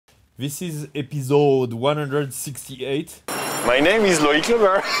This is episode 168. My name is Loic.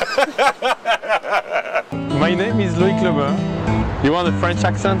 My name is Loic. You want a French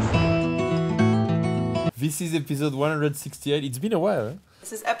accent? This is episode 168. It's been a while. Huh?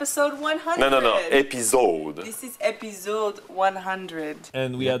 This is episode 100. No. Episode. This is episode 100.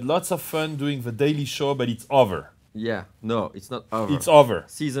 And we had lots of fun doing the daily show, but it's over. Yeah, no, it's not over. It's over.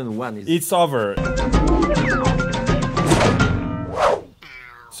 Season 1 is... It's over.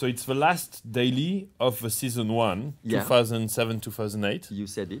 So it's the last daily of the season 1, Yeah. 2007-2008. You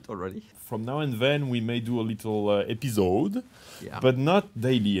said it already. From now and then we may do a little episode, Yeah. but not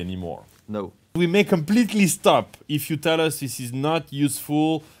daily anymore. No. We may completely stop if you tell us this is not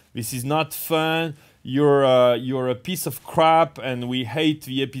useful, this is not fun, you're a piece of crap and we hate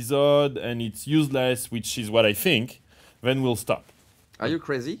the episode and it's useless, which is what I think, then we'll stop. Are you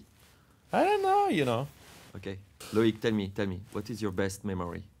crazy? I don't know, you know. Okay. Loic, tell me, what is your best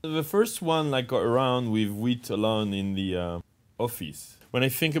memory? The first one, like around with Wheat alone in the office. When I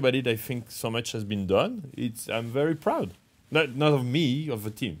think about it, I think so much has been done. I'm very proud. Not of me, of the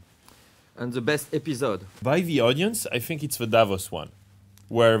team. And the best episode? By the audience, I think it's the Davos one,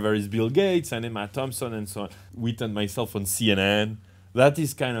 where there is Bill Gates and Emma Thompson and so on. Wheat and myself on CNN. That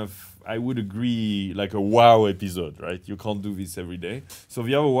is kind of, I would agree, like a wow episode, right? You can't do this every day. So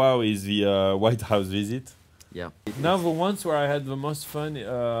the other wow is the White House visit. Yeah. Now the ones where I had the most fun,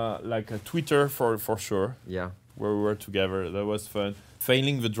 like a Twitter for sure. Yeah. Where we were together, that was fun.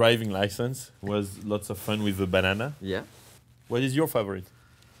 Failing the driving license was lots of fun with the banana. Yeah. What is your favorite?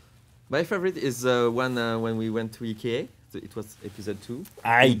 My favorite is one when we went to IKEA. It was episode 2.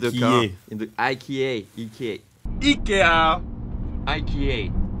 IKEA. In the car. In the IKEA. IKEA.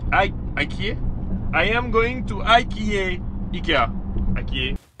 IKEA. IKEA. I am going to IKEA.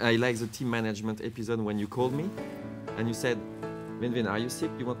 IKEA. I like the team management episode when you called me and you said, Vin, are you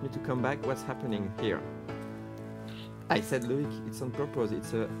sick? You want me to come back? What's happening here? I said, Loic, it's on purpose.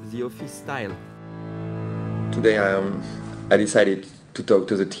 It's the office style. Today I decided to talk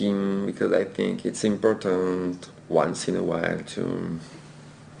to the team because I think it's important once in a while to,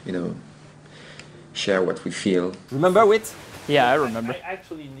 share what we feel. Remember Wit? Yeah, I remember. I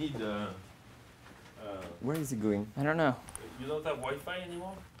actually need... Where is he going? I don't know. You don't have Wi-Fi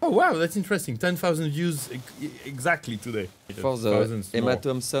anymore? Oh wow, that's interesting. 10,000 views exactly today. For the Emma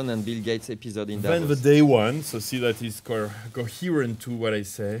Thompson and Bill Gates episode in Then Davos. the day one, so see that is coherent to what I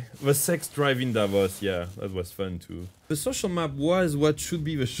say. The sex drive in Davos, yeah, that was fun too. The social map was what should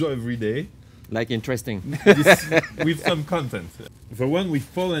be the show every day. Like interesting. With some content. The one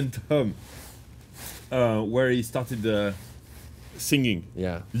with Paul and Tom, where he started singing.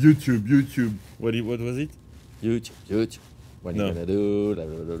 Yeah. YouTube. What was it? YouTube. What are you gonna do? I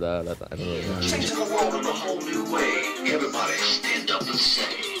don't know. Changing the world in a whole new way. Everybody stand up and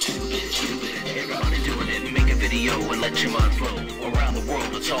say, tube it. Everybody doing it. Make a video and let your mind flow. Around the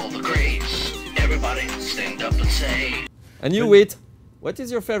world, it's all the craze. Everybody stand up and say. And you, Wit, what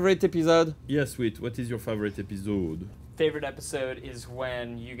is your favorite episode? Yes, Wait, what is your favorite episode? Favorite episode is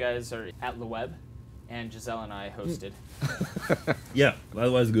when you guys are at Loic and Giselle and I hosted. Yeah, that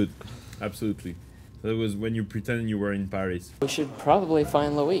was good. Absolutely. That was when you pretended you were in Paris. We should probably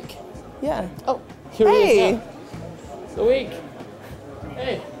find Loic. Yeah. Oh, here he Hey! is now. Loic!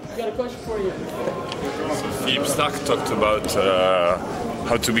 Hey, I got a question for you. Philippe Stark talked about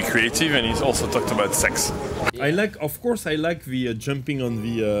how to be creative, and he's also talked about sex. Of course, I like the jumping on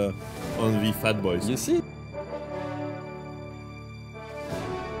the fat boys. You see?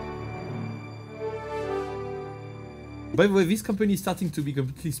 By the way, this company is starting to be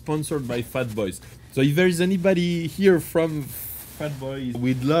completely sponsored by Fat Boys. So if there is anybody here from Fat Boys,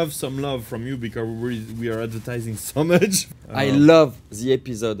 we'd love some love from you because we are advertising so much. I love the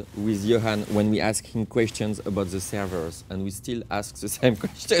episode with Johan when we ask him questions about the servers, and we still ask the same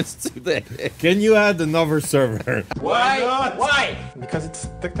questions today. Can you add another server? Why? Because it's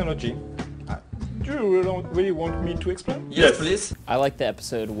technology. Do you really want me to explain? Yes, please. I like the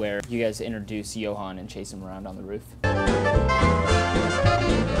episode where you guys introduce Johan and chase him around on the roof.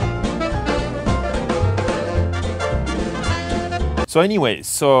 So anyway,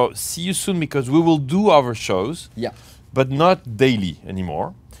 see you soon because we will do our shows. Yeah. But not daily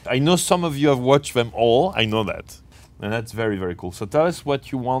anymore. I know some of you have watched them all. I know that. And that's very, very cool. So tell us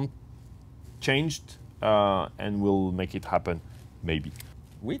what you want changed and we'll make it happen, maybe.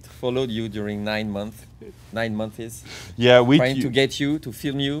 Wit followed you during 9 months. 9 months. Yeah, Wit. Trying to get you, to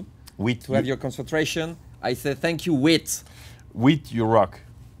film you, to have your concentration. I said, thank you, Wit. Wit, you rock.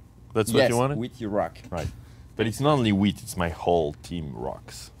 That's what you wanted? Wit, you rock. Right. But it's not only wheat, it's my whole team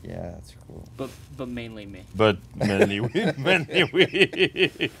rocks. Yeah, that's cool. But mainly me. But mainly wheat, mainly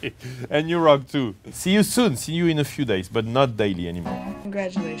wheat. And you rock too. See you soon, see you in a few days, but not daily anymore.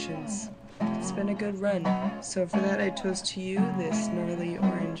 Congratulations. It's been a good run. So for that, I toast to you this gnarly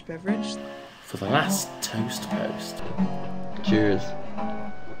orange beverage. For the last toast post. Cheers.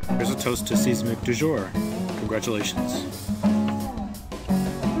 Here's a toast to Seesmic du Jour. Congratulations.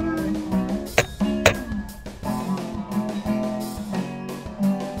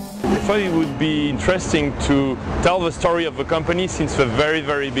 I thought it would be interesting to tell the story of the company since the very,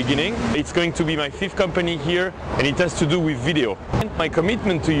 very beginning. It's going to be my 5th company here, and it has to do with video. My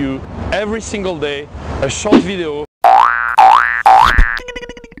commitment to you, every single day, a short video